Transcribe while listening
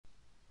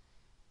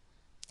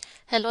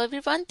Hello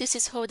everyone, this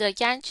is Hoda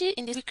Ganji.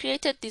 We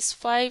created this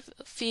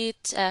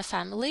 5-feet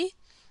family.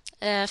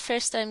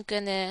 First I'm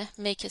gonna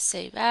make a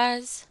save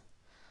as.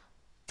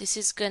 This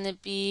is gonna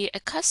be a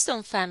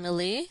custom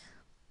family.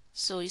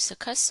 So it's a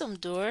custom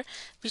door,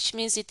 which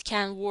means it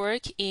can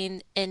work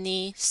in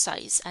any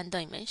size and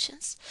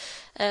dimensions.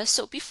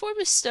 So before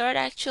we start,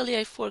 actually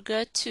I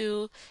forgot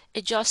to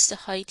adjust the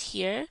height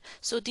here.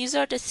 So these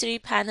are the 3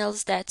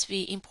 panels that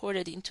we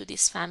imported into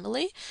this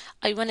family.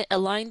 I want to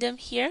align them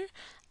here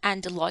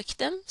and lock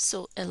them.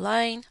 So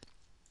align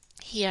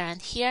here,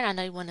 and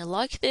I want to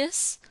lock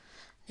this.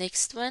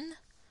 Next one,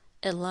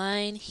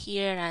 align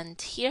here and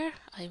here.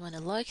 I want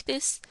to lock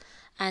this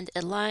and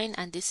align,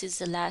 and this is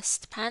the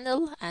last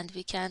panel, and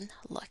we can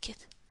lock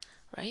it,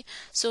 right?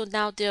 So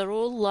now they're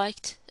all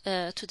locked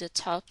to the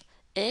top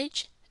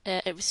edge.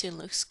 Everything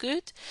looks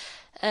good.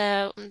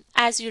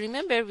 As you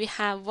remember, we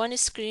have one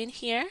screen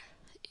here.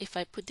 If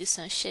I put this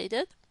on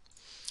shaded,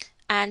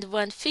 and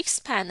one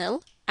fixed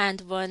panel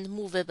and one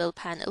movable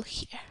panel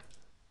here.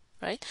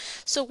 Right?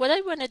 So what I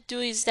want to do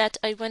is that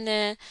I want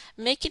to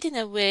make it in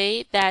a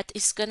way that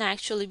it's going to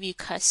actually be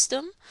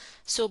custom.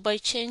 So by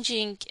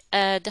changing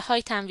the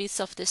height and width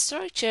of the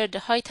structure, the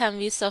height and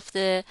width of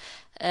the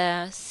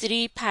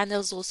 3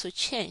 panels also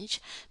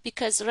change.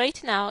 Because right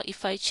now,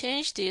 if I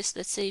change this,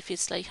 let's say if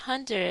it's like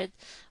 100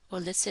 or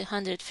let's say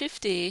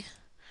 150,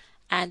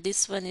 and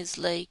this one is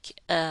like,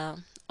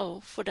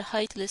 for the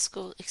height, let's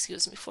go,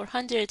 excuse me, for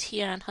 100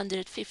 here and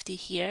 150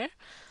 here.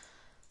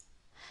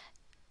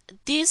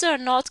 These are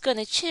not going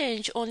to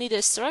change, only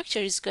the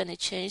structure is going to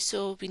change,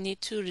 so we need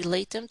to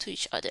relate them to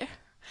each other.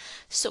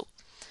 So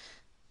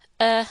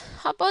how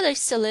about I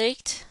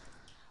select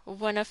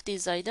one of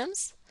these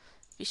items?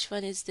 Which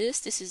one is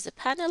this? This is the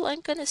panel.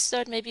 I'm going to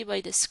start maybe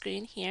by the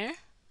screen here.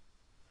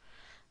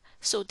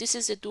 So this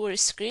is the door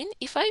screen.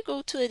 If I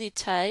go to edit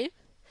type,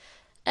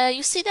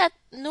 you see that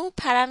no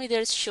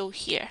parameters show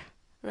here,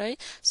 right?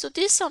 So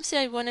this is something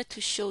I wanted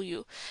to show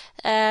you.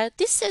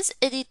 This says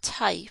edit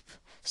type.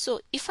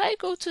 So if I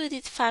go to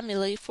edit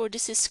family for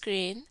this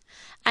screen,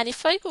 and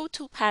if I go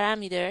to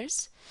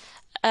parameters,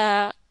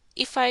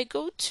 if I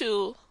go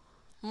to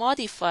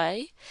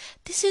modify,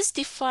 this is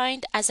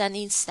defined as an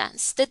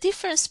instance. The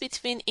difference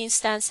between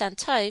instance and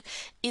type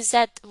is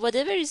that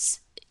whatever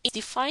is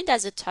defined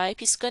as a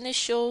type is going to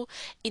show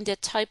in the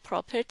type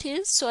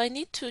properties. So I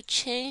need to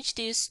change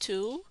these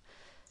two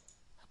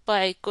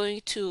by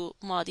going to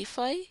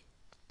modify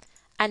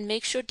and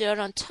make sure they are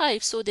on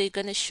type, so they're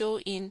going to show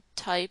in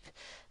type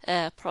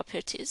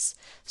properties.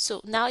 So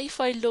now if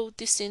I load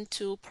this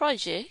into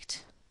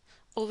project,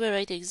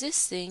 override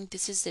existing,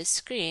 this is the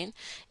screen.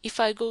 If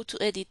I go to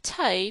edit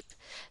type,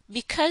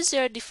 because they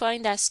are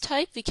defined as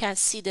type, we can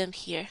see them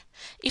here.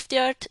 If they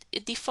are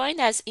defined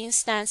as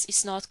instance,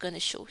 it's not going to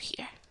show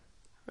here,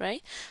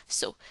 right?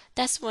 So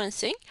that's one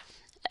thing.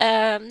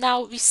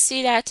 Now we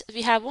see that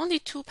we have only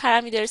 2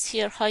 parameters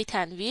here, height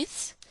and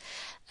width.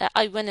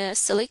 I want to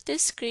select the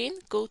screen,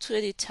 go to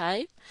edit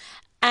type,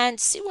 and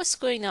see what's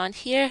going on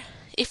here.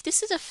 If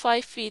this is a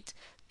 5-feet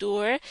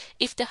door,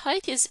 if the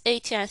height is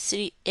 80 and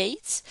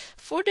 3/8,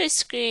 for the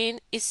screen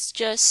it's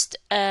just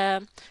 2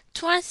 and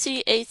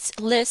 3/8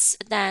 less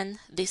than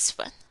this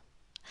one.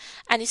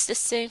 And it's the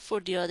same for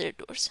the other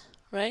doors,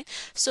 right?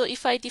 So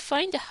if I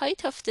define the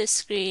height of the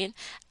screen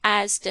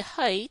as the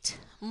height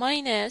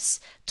minus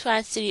 2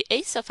 and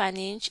 3/8 of an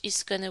inch,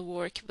 is going to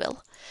work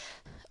well.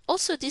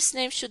 Also, this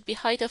name should be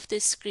height of the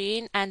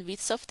screen and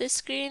width of the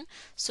screen.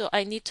 So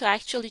I need to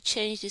actually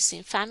change this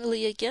in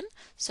family again.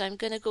 So I'm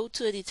going to go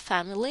to edit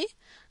family,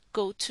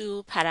 go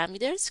to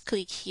parameters,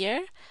 click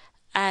here,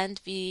 and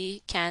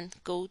we can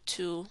go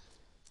to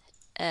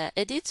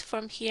edit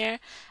from here.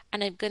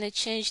 And I'm going to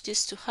change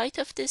this to height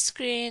of the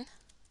screen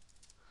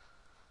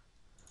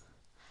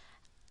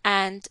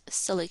and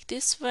select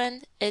this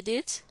one,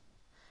 edit,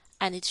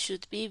 and it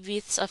should be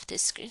width of the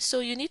screen. So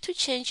you need to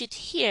change it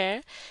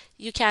here.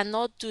 You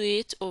cannot do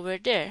it over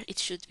there. It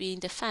should be in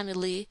the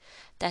family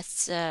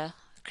that's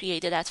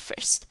created at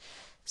first.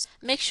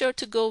 Make sure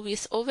to go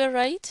with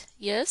override,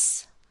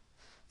 yes.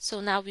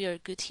 So now we are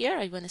good here.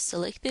 I want to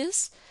select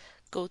this,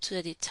 go to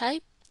edit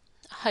type,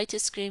 height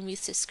screen,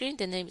 width screen,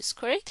 the name is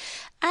correct.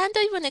 And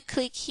I want to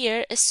click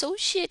here,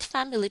 associate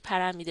family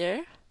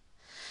parameter.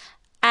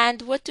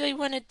 And what do I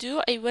want to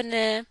do? I want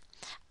to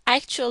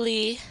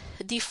actually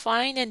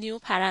define a new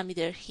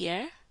parameter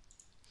here,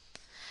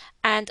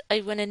 and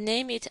I want to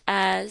name it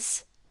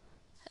as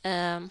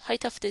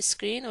height of the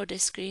screen, or the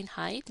screen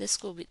height. Let's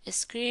go with a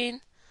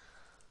screen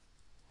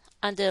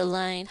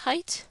underline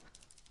height.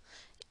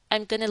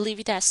 I'm going to leave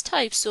it as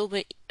type, so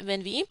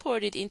when we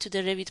import it into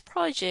the Revit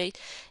project,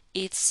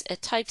 it's a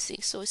type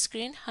thing. So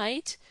screen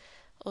height,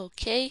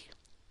 okay,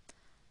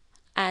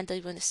 and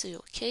I want to say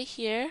okay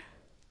here.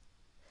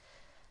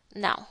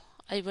 Now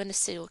I want to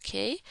say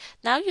okay.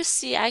 Now you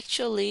see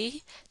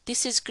actually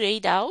this is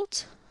grayed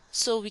out,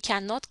 so we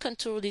cannot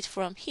control it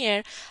from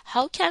here.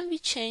 How can we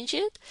change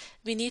it?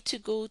 We need to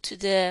go to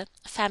the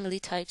family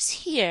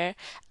types here,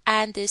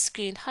 and the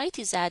screen height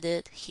is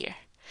added here.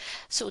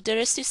 So the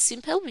rest is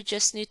simple. We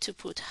just need to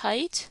put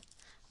height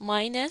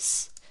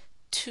minus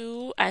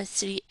 2 and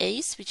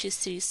 3/8, which is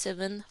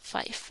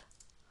 375.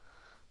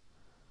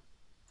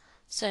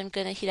 So I'm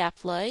gonna hit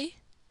apply.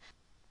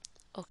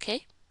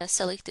 Okay,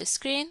 select the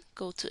screen,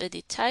 go to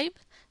edit type.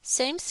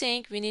 Same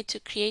thing, we need to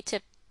create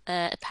a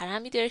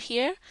parameter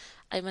here.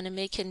 I want to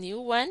make a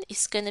new one.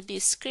 It's gonna be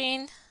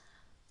screen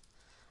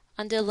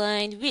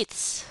underline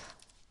width.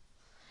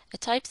 A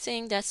type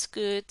thing, that's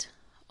good.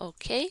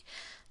 Okay,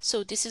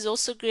 so this is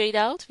also grayed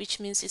out, which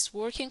means it's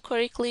working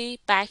correctly.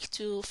 Back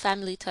to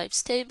family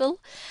types table.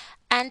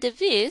 And the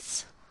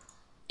width,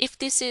 if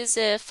this is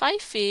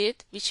 5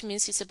 feet, which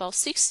means it's about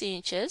 60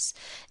 inches,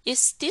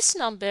 is this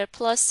number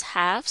plus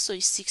half, so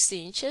it's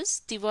 60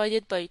 inches,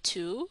 divided by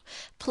 2,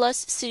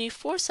 plus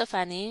 3/4 of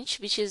an inch,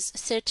 which is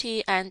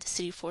 30 and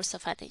 3/4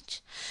 of an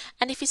inch.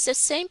 And if it's the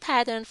same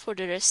pattern for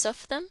the rest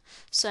of them,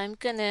 so I'm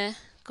gonna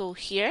go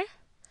here.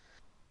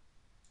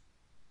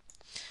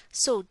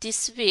 So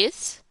this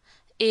width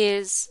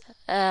is,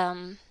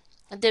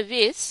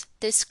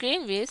 the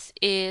screen width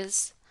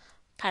is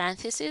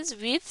parentheses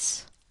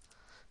width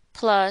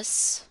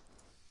plus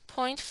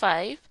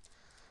 0.5,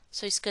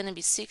 so it's going to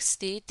be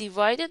 60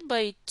 divided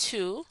by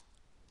 2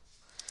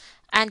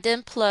 and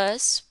then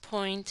plus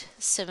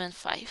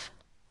 0.75.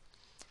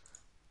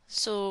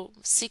 So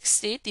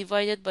 60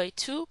 divided by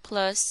 2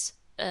 plus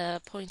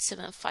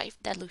 0.75.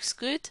 That looks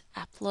good.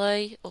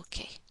 Apply.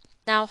 Okay.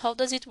 Now how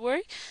does it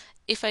work?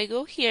 If I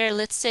go here,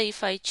 let's say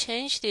if I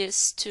change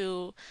this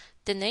to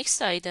the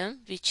next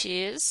item, which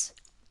is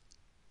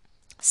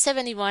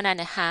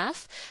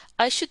 71.5,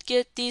 I should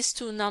get these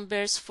two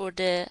numbers for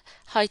the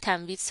height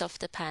and width of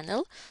the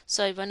panel.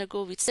 So I want to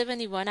go with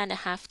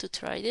 71.5 to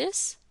try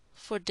this.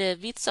 For the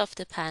width of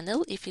the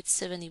panel, if it's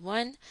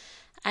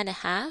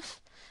 71.5,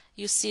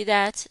 you see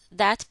that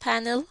that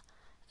panel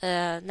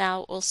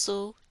now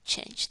also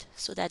changed.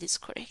 So that is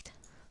correct.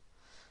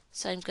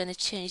 So I'm going to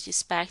change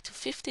this back to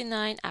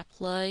 59,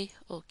 apply,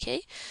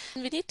 okay.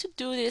 And we need to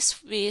do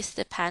this with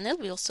the panel.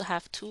 We also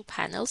have two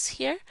panels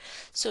here.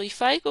 So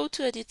if I go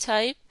to edit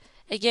type,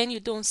 again, you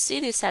don't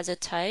see this as a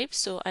type,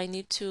 so I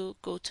need to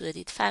go to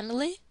edit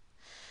family.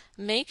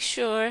 Make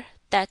sure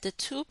that the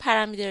two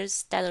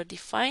parameters that are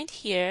defined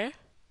here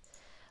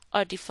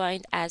are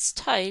defined as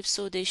type,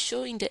 so they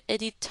show in the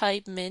edit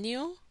type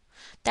menu.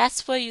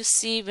 That's why you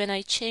see when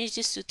I change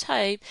this to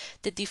type,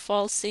 the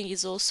default thing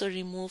is also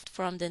removed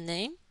from the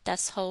name.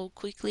 That's how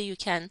quickly you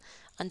can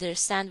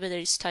understand whether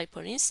it's type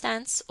or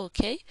instance.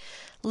 Okay,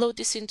 load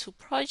this into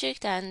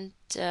project and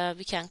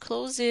we can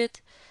close it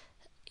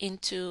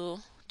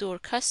into door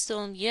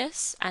custom.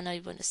 Yes, and I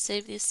want to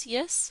save this.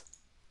 Yes,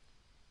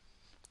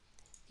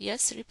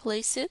 yes,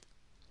 replace it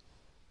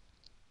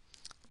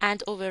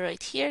and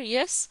overwrite here.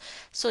 Yes.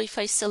 So if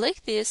I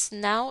select this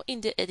now in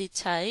the edit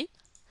type,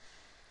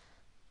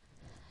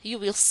 you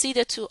will see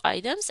the two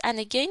items, and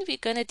again we're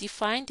going to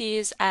define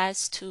these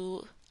as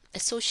two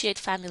associate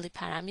family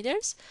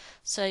parameters.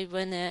 So I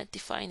want to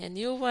define a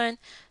new one.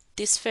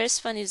 This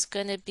first one is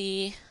going to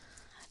be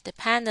the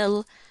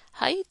panel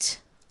height,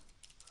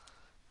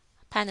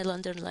 panel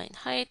underline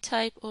height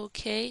type,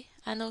 okay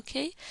and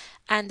okay.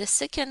 And the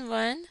second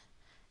one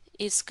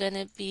is going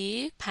to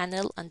be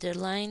panel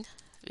underline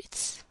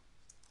width.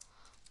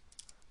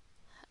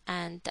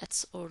 And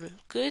that's all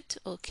good.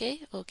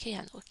 Okay, okay,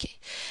 and okay.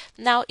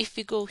 Now if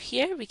we go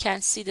here, we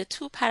can see the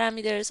two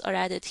parameters are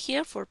added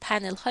here for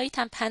panel height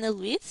and panel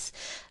width.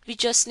 We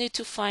just need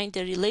to find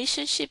the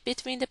relationship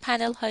between the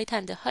panel height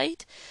and the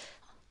height.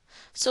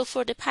 So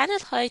for the panel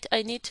height,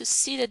 I need to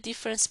see the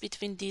difference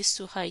between these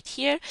two height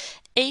here,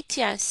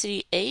 80 and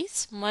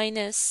 3/8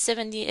 minus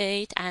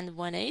 78 and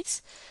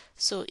 1/8.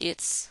 So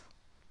it's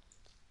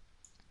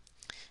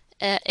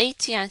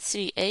 80 and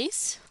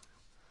 3/8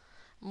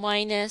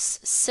 minus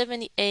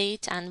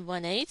 78 and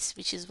 1/8,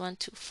 which is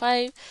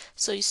 125,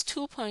 so it's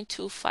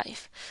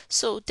 2.25.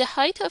 So the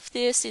height of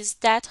this is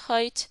that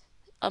height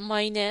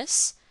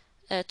minus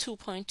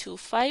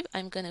 2.25.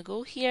 I'm gonna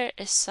go here,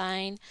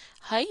 assign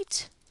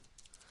height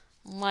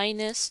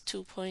minus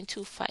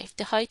 2.25.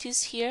 The height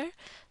is here.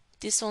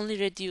 This only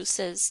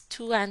reduces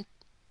 2 and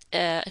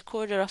a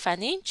quarter of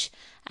an inch,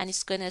 and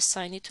it's gonna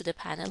assign it to the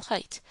panel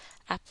height.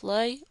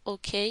 Apply,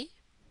 okay.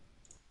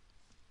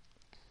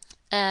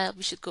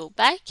 We should go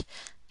back,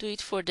 do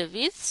it for the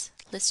width.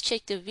 Let's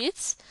check the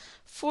width.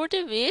 For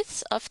the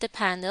width of the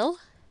panel,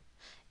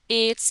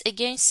 it's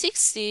again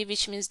 60,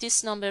 which means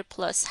this number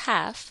plus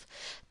half,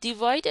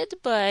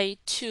 divided by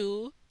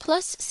 2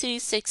 plus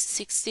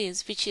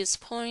 3/16, which is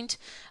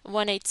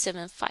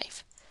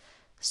 0.1875.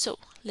 So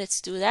let's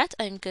do that.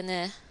 I'm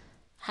gonna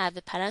have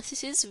a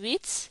parenthesis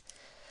width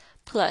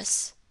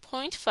plus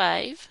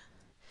 0.5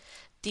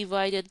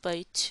 divided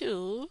by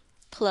 2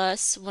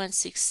 plus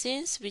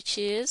 1/16, which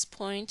is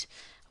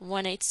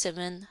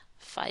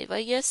 0.1875,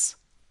 I guess.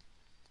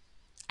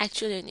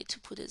 Actually, I need to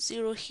put a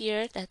 0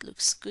 here. That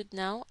looks good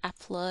now.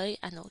 Apply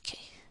and OK.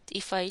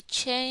 If I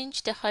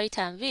change the height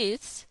and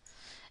width,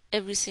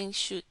 everything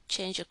should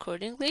change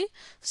accordingly.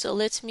 So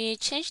let me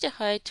change the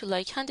height to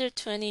like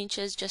 120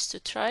 inches just to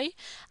try,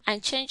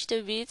 and change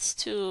the width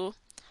to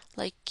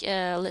Like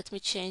let me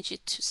change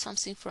it to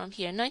something from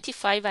here,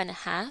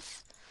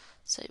 95.5.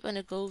 So I want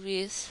to go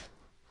with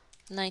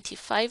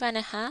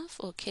 95.5.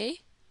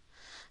 Okay,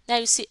 now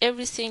you see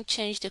everything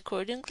changed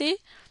accordingly.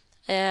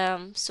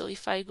 So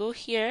if I go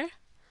here,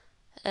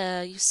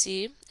 you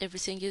see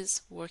everything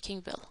is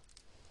working well.